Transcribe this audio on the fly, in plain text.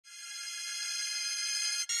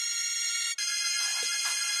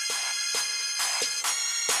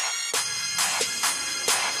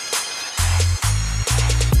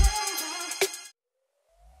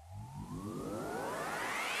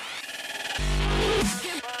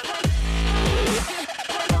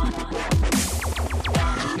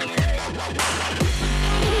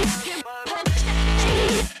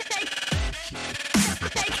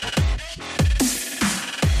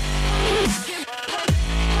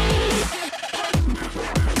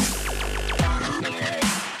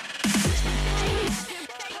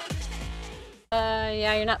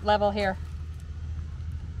Yeah, you're not level here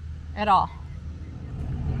at all.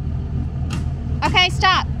 Okay,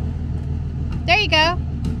 stop. There you go.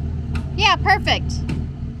 Yeah, perfect.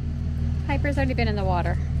 Piper's already been in the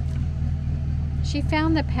water. She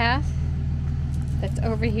found the path that's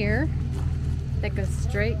over here that goes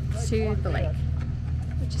straight to the lake.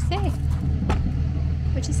 What'd you say?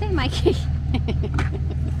 What'd you say, Mikey?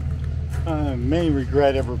 I may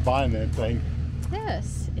regret ever buying that thing.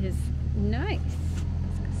 This is nice.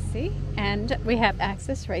 Let's go see. And we have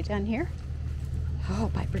access right down here.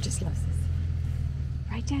 Oh, Piper just loves this.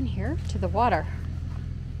 Right down here to the water.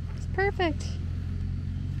 It's perfect.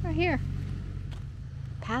 Right here.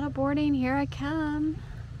 Paddleboarding, here I come.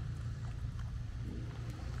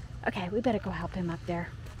 Okay, we better go help him up there.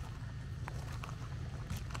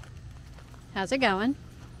 How's it going?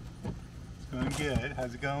 It's going good.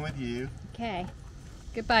 How's it going with you? Okay.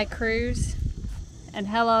 Goodbye, Cruz. And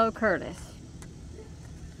hello, Curtis.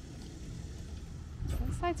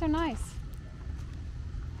 These sites are nice.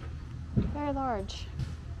 Very large.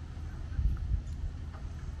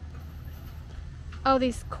 Oh,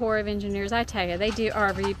 these Corps of Engineers, I tell you, they do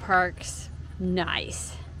RV parks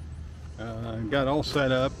nice. Got all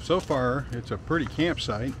set up. So far, it's a pretty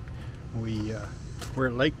campsite. We're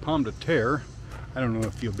at Lake Pomme de Terre. I don't know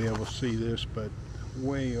if you'll be able to see this, but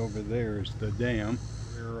way over there is the dam.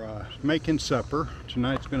 We're making supper.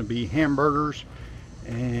 Tonight's going to be hamburgers,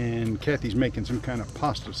 and Kathy's making some kind of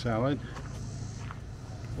pasta salad.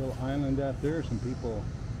 Little island out there. Some people,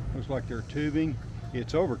 looks like they're tubing.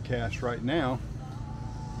 It's overcast right now,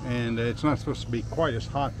 and it's not supposed to be quite as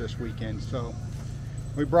hot this weekend, so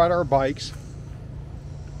we brought our bikes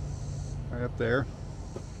right up there.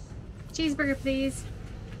 Cheeseburger, please.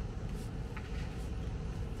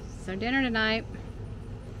 So dinner tonight.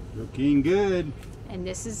 Looking good. And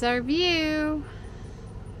this is our view.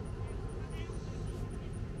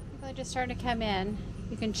 People are just starting to come in.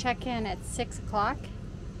 You can check in at 6 o'clock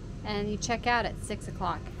and you check out at 6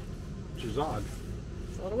 o'clock. Which is odd.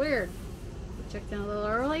 It's a little weird. We checked in a little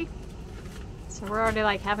early, so we're already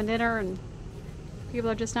like having dinner and people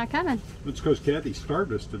are just not coming. That's because Kathy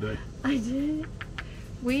starved us today. I did.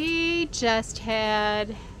 We just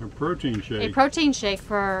had A protein shake. a protein shake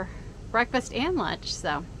for breakfast and lunch,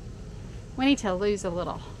 so we need to lose a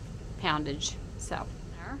little poundage. So,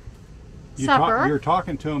 supper. You're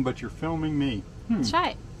talking to him, but you're filming me. That's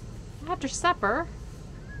right. After supper,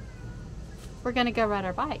 we're gonna go ride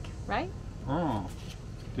our bike, right? Oh,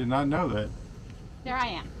 did not know that. There I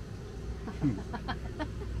am.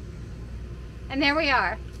 And there we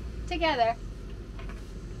are, together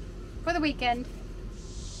for the weekend.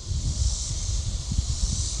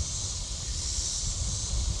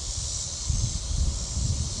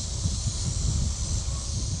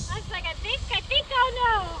 I think I'll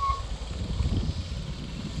know.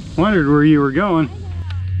 Wondered where you were going.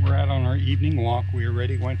 We're out on our evening walk. We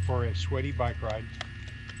already went for a sweaty bike ride.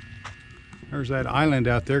 There's that island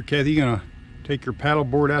out there. Kathy, you gonna take your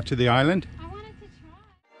paddleboard out to the island? I wanted to try.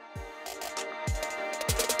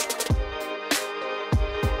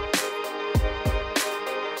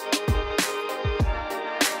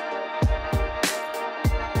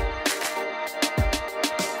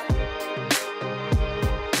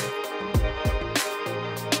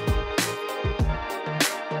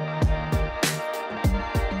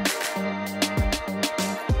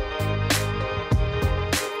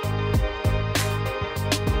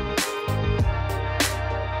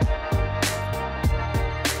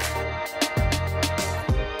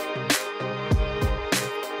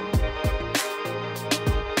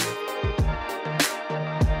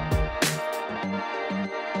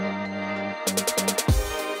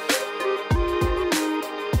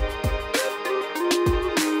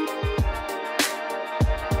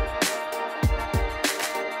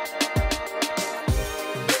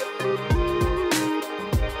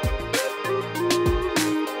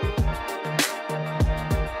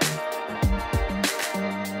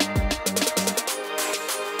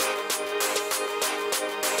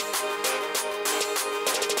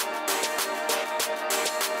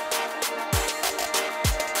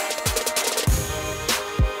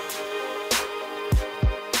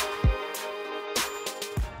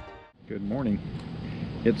 Good morning.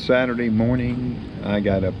 It's Saturday morning. I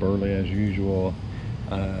got up early as usual,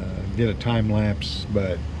 did a time lapse,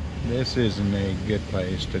 but this isn't a good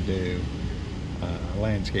place to do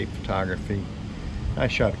landscape photography. I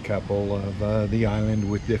shot a couple of the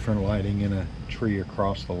island with different lighting and a tree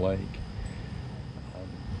across the lake.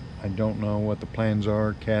 I don't know what the plans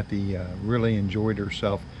are. Kathy really enjoyed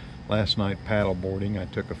herself last night paddleboarding. I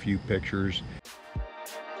took a few pictures.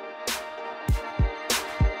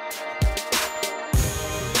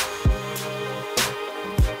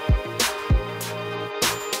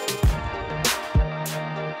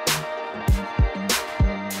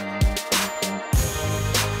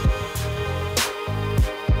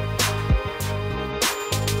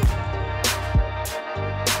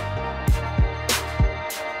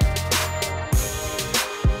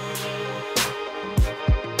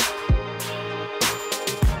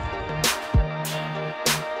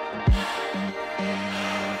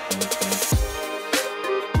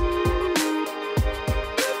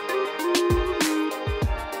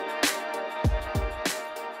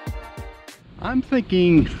 I'm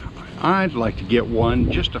thinking I'd like to get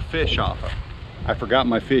one just to fish off of. I forgot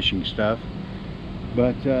my fishing stuff,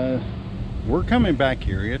 but we're coming back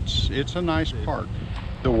here. It's a nice park.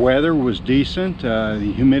 The weather was decent.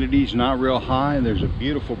 The humidity's not real high. There's a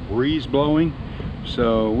beautiful breeze blowing,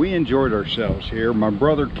 so we enjoyed ourselves here. My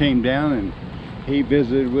brother came down and he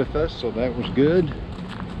visited with us, so that was good.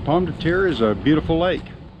 Pomme de Terre is a beautiful lake.